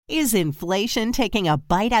Is inflation taking a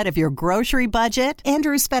bite out of your grocery budget?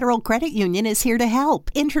 Andrews Federal Credit Union is here to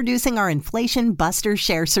help. Introducing our Inflation Buster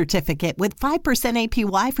Share Certificate with 5%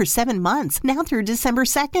 APY for 7 months, now through December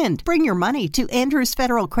 2nd. Bring your money to Andrews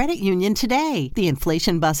Federal Credit Union today. The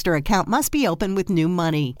Inflation Buster account must be open with new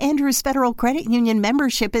money. Andrews Federal Credit Union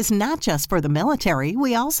membership is not just for the military.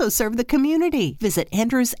 We also serve the community. Visit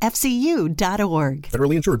andrewsfcu.org.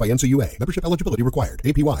 Federally insured by NCUA. Membership eligibility required.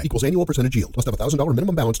 APY equals annual percentage yield. Must have $1,000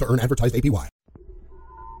 minimum balance to earn advertised APY.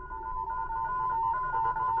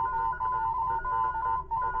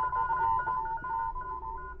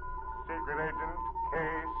 Secret Agent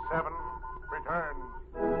K7 returns.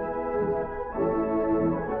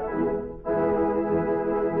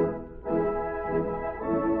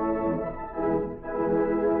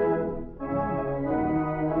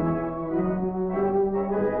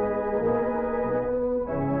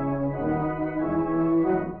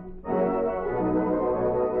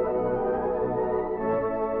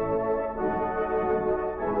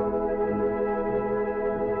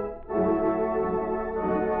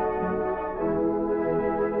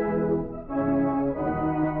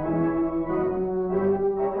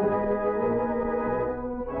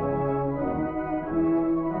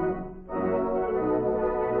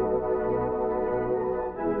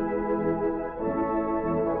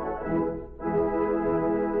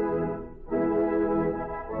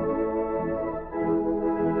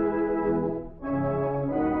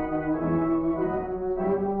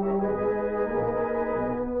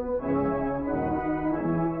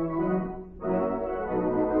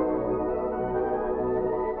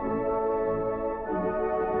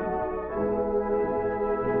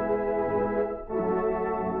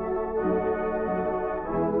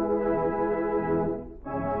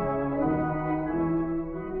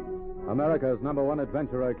 America's #1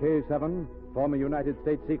 adventurer, K7, former United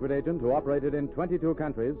States secret agent who operated in 22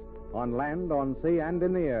 countries, on land, on sea, and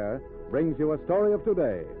in the air, brings you a story of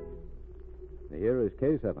today. Here is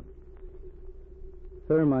K7.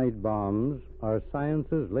 Thermite bombs are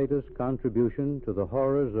science's latest contribution to the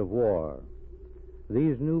horrors of war.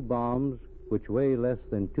 These new bombs, which weigh less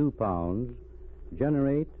than 2 pounds,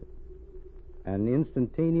 generate an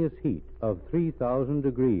instantaneous heat of 3,000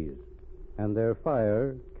 degrees, and their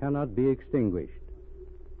fire cannot be extinguished.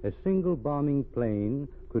 A single bombing plane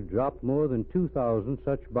could drop more than 2,000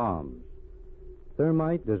 such bombs.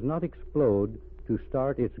 Thermite does not explode to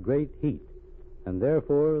start its great heat, and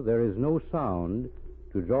therefore there is no sound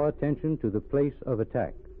to draw attention to the place of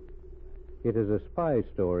attack. It is a spy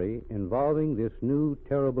story involving this new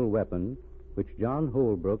terrible weapon, which John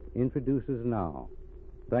Holbrook introduces now.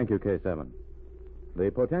 Thank you, K7. The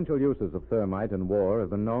potential uses of thermite in war have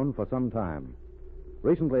been known for some time.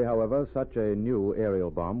 Recently, however, such a new aerial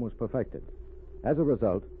bomb was perfected. As a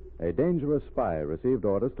result, a dangerous spy received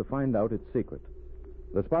orders to find out its secret.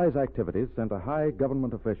 The spy's activities sent a high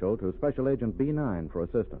government official to Special Agent B9 for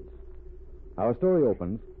assistance. Our story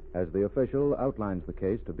opens as the official outlines the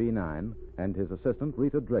case to B9 and his assistant,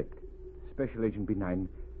 Rita Drake. Special Agent B9,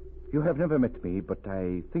 you have never met me, but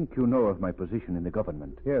I think you know of my position in the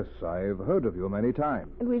government. Yes, I've heard of you many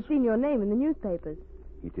times. And we've seen your name in the newspapers.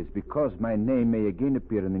 It is because my name may again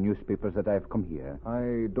appear in the newspapers that I have come here.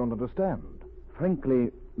 I don't understand.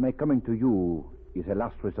 Frankly, my coming to you is a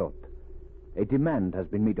last resort. A demand has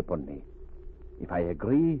been made upon me. If I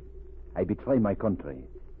agree, I betray my country.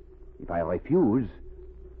 If I refuse,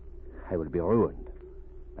 I will be ruined.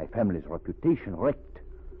 My family's reputation wrecked.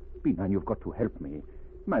 B9, you've got to help me.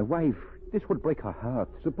 My wife, this would break her heart.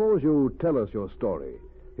 Suppose you tell us your story.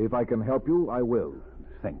 If I can help you, I will.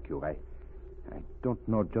 Thank you. I don't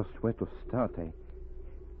know just where to start.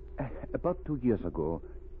 About 2 years ago,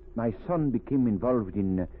 my son became involved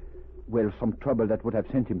in, some trouble that would have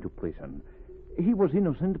sent him to prison. He was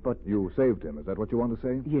innocent, but... You saved him, is that what you want to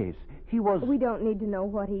say? Yes, he was... We don't need to know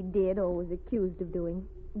what he did or was accused of doing,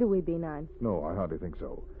 do we, B9? No, I hardly think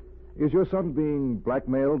so. Is your son being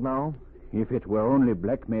blackmailed now? If it were only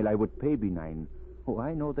blackmail, I would pay B9. Oh,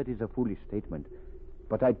 I know that is a foolish statement,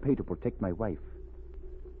 but I'd pay to protect my wife.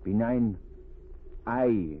 B9,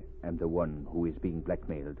 I am the one who is being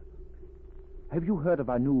blackmailed. Have you heard of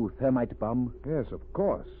our new thermite bomb? Yes, of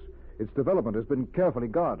course. Its development has been carefully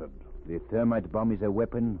guarded. The thermite bomb is a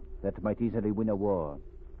weapon that might easily win a war.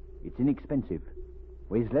 It's inexpensive,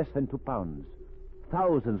 weighs less than 2 pounds.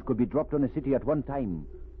 Thousands could be dropped on a city at one time.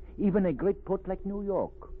 Even a great port like New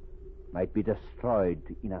York might be destroyed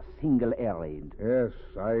in a single air raid. Yes,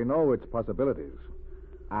 I know its possibilities.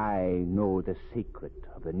 I know the secret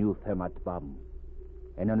of the new thermite bomb.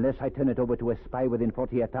 And unless I turn it over to a spy within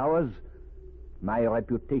 48 hours, my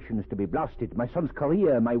reputation is to be blasted, my son's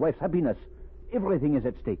career, my wife's happiness. Everything is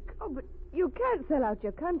at stake. Oh, but you can't sell out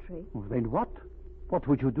your country. Well, then what? What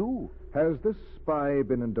would you do? Has this spy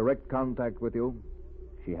been in direct contact with you?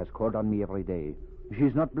 She has called on me every day.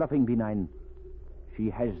 She's not bluffing, B9. She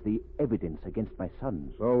has the evidence against my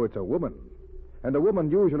sons. So it's a woman. And a woman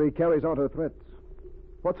usually carries out her threats.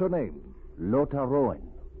 What's her name? Lothar Rowan.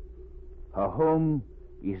 Her home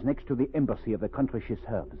is next to the embassy of the country she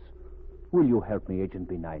serves. Will you help me, Agent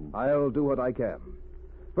B9? I'll do what I can.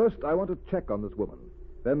 First, I want to check on this woman.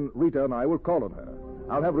 Then Rita and I will call on her.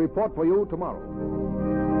 I'll have a report for you tomorrow.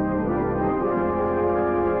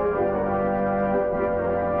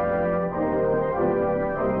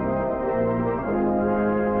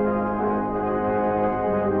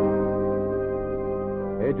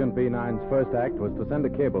 Agent B9's first act was to send a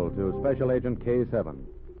cable to Special Agent K7.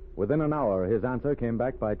 Within an hour, his answer came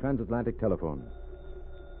back by transatlantic telephone.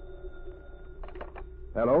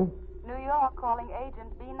 Hello? New York, calling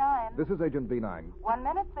Agent B9. This is Agent B9. 1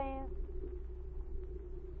 minute, please.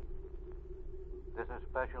 This is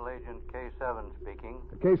Special Agent K7 speaking.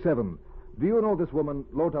 K7, do you know this woman,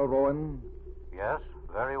 Lothar Rowan? Yes,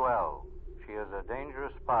 very well. She is a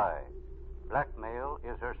dangerous spy. Blackmail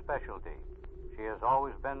is her specialty. She has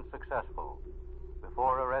always been successful.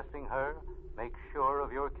 Before arresting her, make sure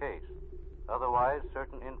of your case. Otherwise,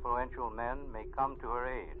 certain influential men may come to her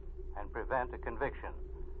aid and prevent a conviction.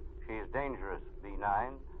 She is dangerous,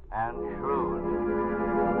 B9, and shrewd.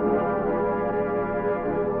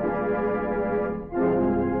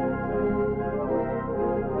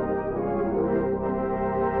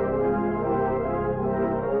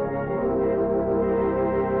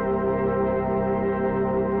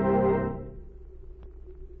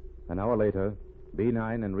 An hour later,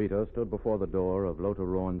 B9 and Rita stood before the door of Lothar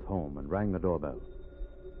Rowan's home and rang the doorbell.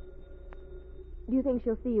 Do you think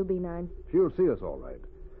she'll see you, B9? She'll see us all right.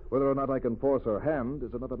 Whether or not I can force her hand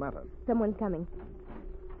is another matter. Someone's coming.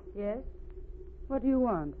 Yes? What do you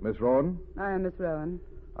want? Miss Rowan? I am Miss Rowan.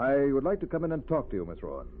 I would like to come in and talk to you, Miss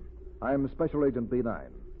Rowan. I'm Special Agent B9.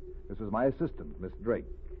 This is my assistant, Miss Drake.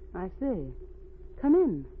 I see. Come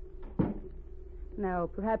in. Now,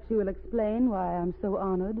 perhaps you will explain why I'm so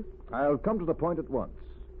honored. I'll come to the point at once.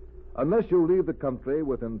 Unless you leave the country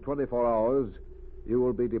within 24 hours, you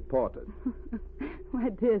will be deported. My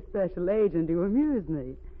dear special agent, you amuse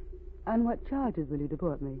me. On what charges will you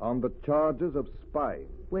deport me? On the charges of spying.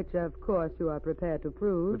 Which, of course, you are prepared to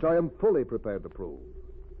prove. Which I am fully prepared to prove.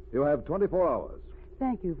 You have 24 hours.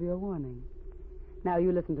 Thank you for your warning. Now,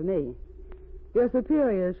 you listen to me. Your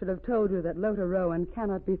superiors should have told you that Lothar Rowan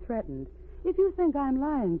cannot be threatened. If you think I'm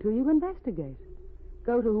lying to you, investigate.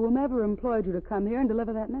 Go to whomever employed you to come here and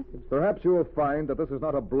deliver that message. Perhaps you will find that this is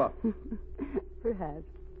not a bluff. Perhaps.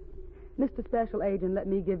 Mr. Special Agent, let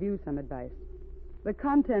me give you some advice. The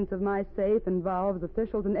contents of my safe involves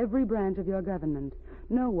officials in every branch of your government.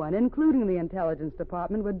 No one, including the Intelligence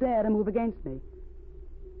Department, would dare to move against me.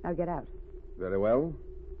 Now get out. Very well.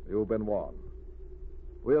 You've been warned.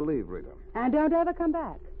 We'll leave, Rita. And don't ever come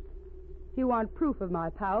back. If you want proof of my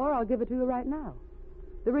power, I'll give it to you right now.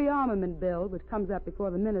 The rearmament bill, which comes up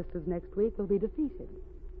before the ministers next week, will be defeated.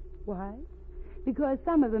 Why? Because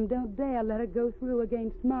some of them don't dare let it go through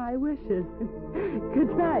against my wishes.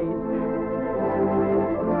 Good night.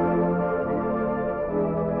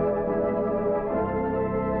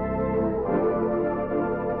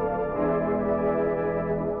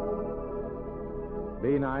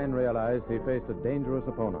 B9 realized he faced a dangerous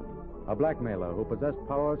opponent, a blackmailer who possessed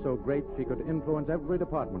power so great she could influence every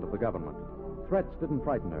department of the government. Threats didn't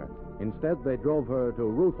frighten her. Instead, they drove her to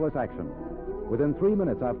ruthless action. Within 3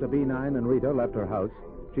 minutes after B9 and Rita left her house,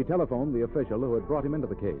 she telephoned the official who had brought him into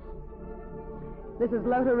the case. This is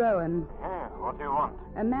Lothar Rowan. Yeah, what do you want?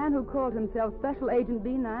 A man who called himself Special Agent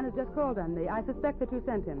B9 has just called on me. I suspect that you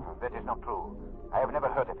sent him. That is not true. I have never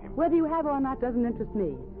heard of him. Whether you have or not doesn't interest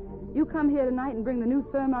me. You come here tonight and bring the new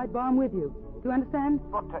thermite bomb with you. Do you understand?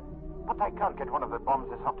 But I can't get one of the bombs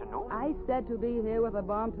this afternoon. I said to be here with a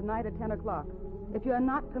bomb tonight at 10 o'clock. If you're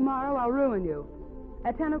not tomorrow, I'll ruin you.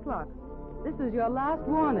 At 10 o'clock. This is your last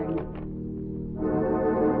warning.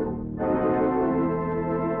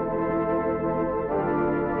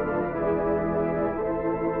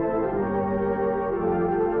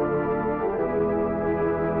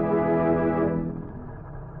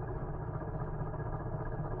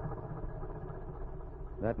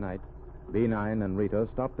 That night, B9 and Rita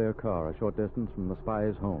stopped their car a short distance from the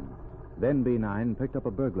spy's home. Then B9 picked up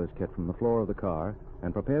a burglar's kit from the floor of the car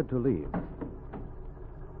and prepared to leave.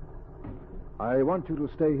 I want you to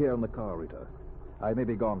stay here in the car, Rita. I may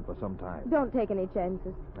be gone for some time. Don't take any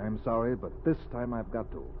chances. I'm sorry, but this time I've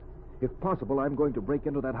got to. If possible, I'm going to break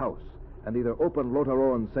into that house and either open Lothar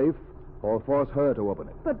Rowan's safe or force her to open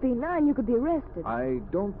it. But B9, you could be arrested. I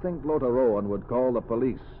don't think Lotta Rowan would call the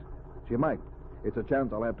police. She might. It's a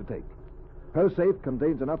chance I'll have to take. Her safe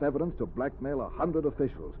contains enough evidence to blackmail 100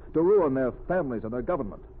 officials, to ruin their families and their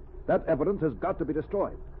government. That evidence has got to be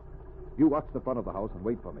destroyed. You watch the front of the house and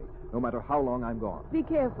wait for me, no matter how long I'm gone. Be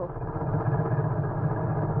careful.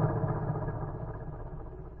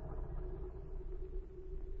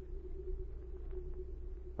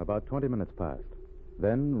 About 20 minutes passed.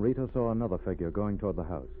 Then Rita saw another figure going toward the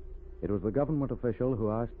house. It was the government official who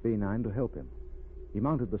asked B9 to help him. He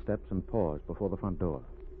mounted the steps and paused before the front door.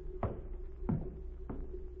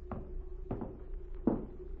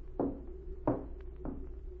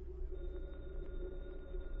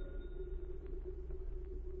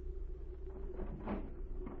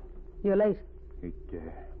 You're late. It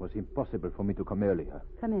was impossible for me to come earlier.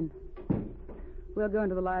 Come in. We'll go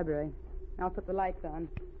into the library. I'll put the lights on.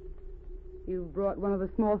 You brought one of the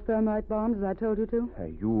small thermite bombs, as I told you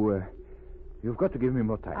to? You've got to give me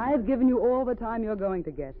more time. I've given you all the time you're going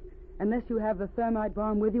to get. Unless you have the thermite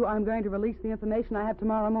bomb with you, I'm going to release the information I have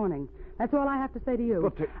tomorrow morning. That's all I have to say to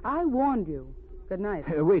you. But, I warned you. Good night.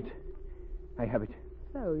 Wait. I have it.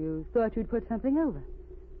 So you thought you'd put something over.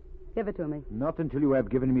 Give it to me. Not until you have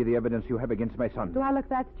given me the evidence you have against my son. Do I look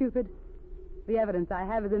that stupid? The evidence I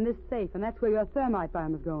have is in this safe, and that's where your thermite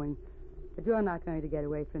bomb is going. But you're not going to get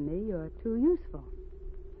away from me. You're too useful.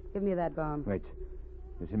 Give me that bomb. Wait.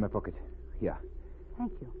 It's in my pocket. Here.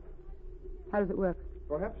 Thank you. How does it work?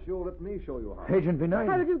 Perhaps you'll let me show you how. Agent B9.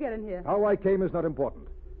 How did you get in here? How I came is not important.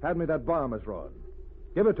 Hand me that bomb, Miss Rowan.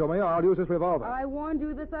 Give it to me, or I'll use this revolver. I warned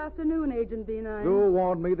you this afternoon, Agent B9. You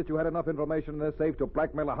warned me that you had enough information in this safe to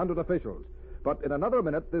blackmail 100 officials. But in another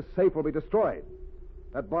minute, this safe will be destroyed.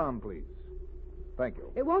 That bomb, please. Thank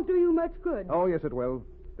you. It won't do you much good. Oh, yes, it will.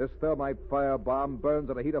 This thermite fire bomb burns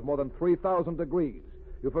at a heat of more than 3,000 degrees.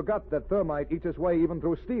 You forgot that thermite eats its way even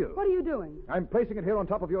through steel. What are you doing? I'm placing it here on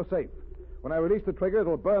top of your safe. When I release the trigger,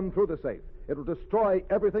 it'll burn through the safe. It'll destroy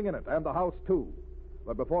everything in it, and the house, too.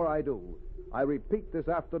 But before I do, I repeat this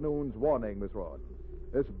afternoon's warning, Miss Rowan.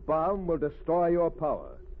 This bomb will destroy your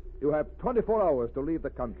power. You have 24 hours to leave the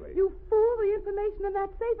country. You fool! The information in that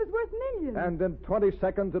safe is worth millions. And in 20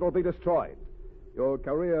 seconds, it'll be destroyed. Your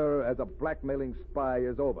career as a blackmailing spy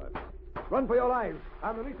is over. Run for your lives.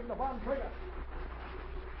 I'm releasing the bomb trigger.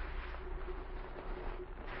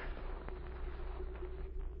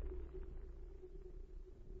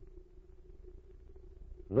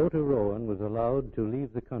 Lotta Rowan was allowed to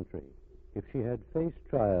leave the country. If she had faced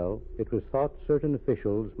trial, it was thought certain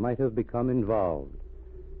officials might have become involved.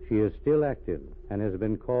 She is still active and has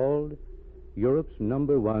been called Europe's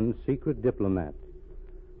 #1 secret diplomat.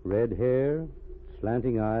 Red hair,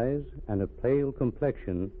 slanting eyes, and a pale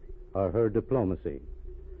complexion are her diplomacy.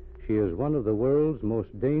 She is one of the world's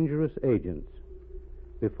most dangerous agents.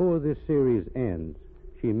 Before this series ends,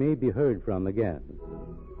 she may be heard from again.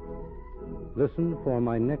 Listen for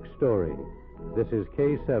my next story. This is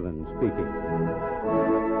K7 speaking.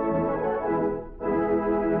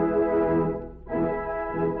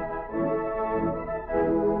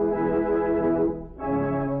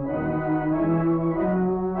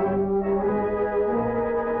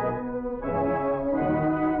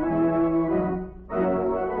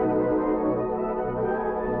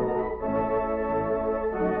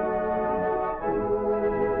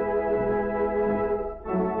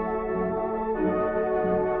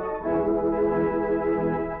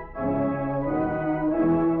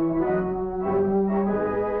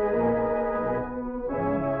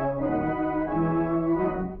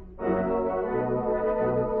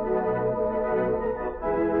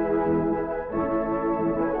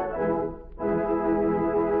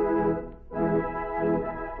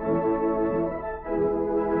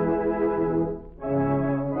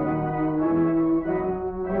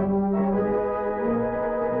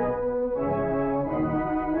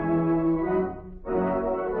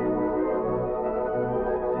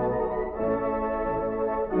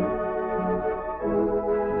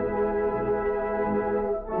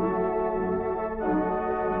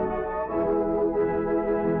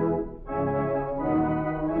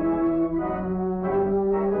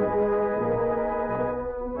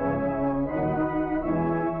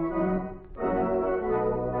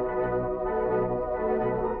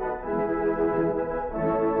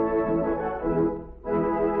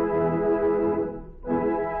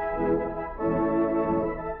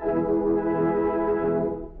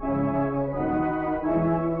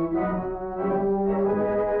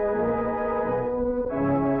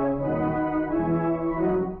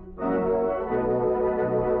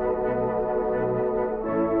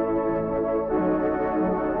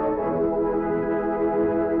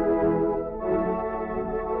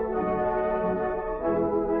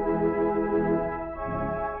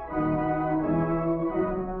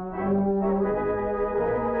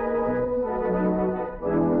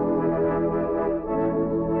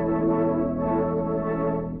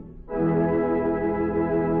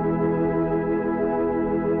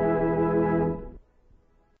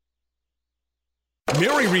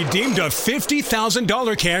 Mary redeemed a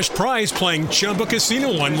 $50,000 cash prize playing Chumba Casino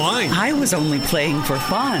online. I was only playing for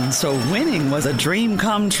fun, so winning was a dream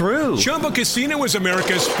come true. Chumba Casino is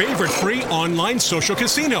America's favorite free online social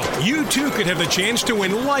casino. You, too, could have the chance to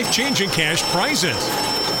win life-changing cash prizes.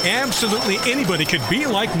 Absolutely anybody could be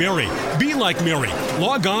like Mary. Be like Mary.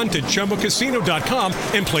 Log on to ChumbaCasino.com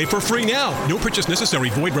and play for free now. No purchase necessary.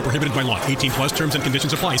 Void where prohibited by law. 18 plus terms and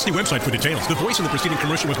conditions apply. See website for details. The voice in the preceding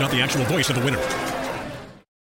commercial was not the actual voice of the winner.